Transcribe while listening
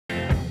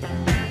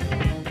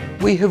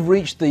We have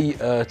reached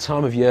the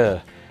time of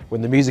year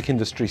when the music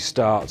industry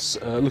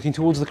starts looking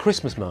towards the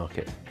Christmas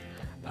market.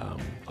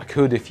 I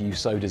could, if you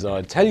so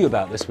desired, tell you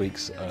about this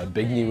week's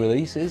big new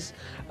releases.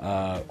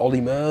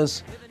 Ollie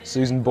Murs,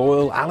 Susan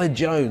Boyle, Aled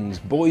Jones,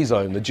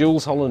 Boyzone, the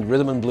Jules Holland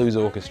Rhythm and Blues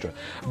Orchestra.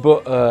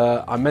 But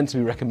I'm meant to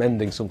be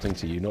recommending something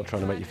to you, not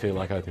trying to make you feel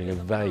like opening a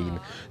vein.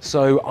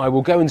 So I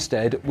will go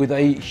instead with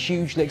a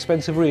hugely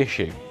expensive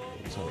reissue,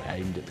 so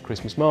aimed at the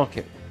Christmas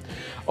market.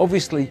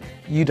 Obviously,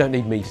 you don't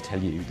need me to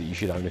tell you that you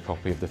should own a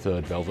copy of the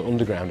third Velvet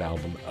Underground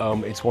album.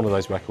 It's one of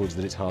those records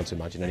that it's hard to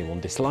imagine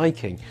anyone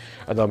disliking,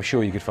 and I'm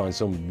sure you could find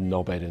some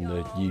knobhead in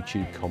the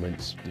YouTube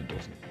comments that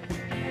doesn't.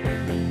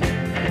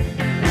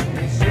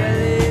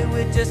 Surely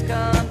we'd just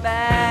come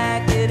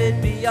back,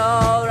 it'd be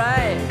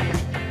alright.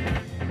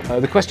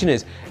 The question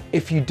is,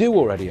 if you do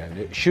already own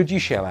it, should you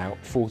shell out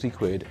 40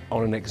 quid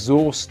on an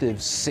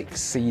exhaustive 6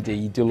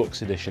 CD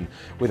deluxe edition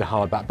with a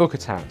hardback book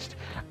attached?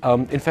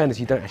 In fairness,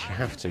 you don't actually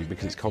have to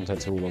because its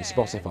contents are all on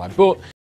Spotify, but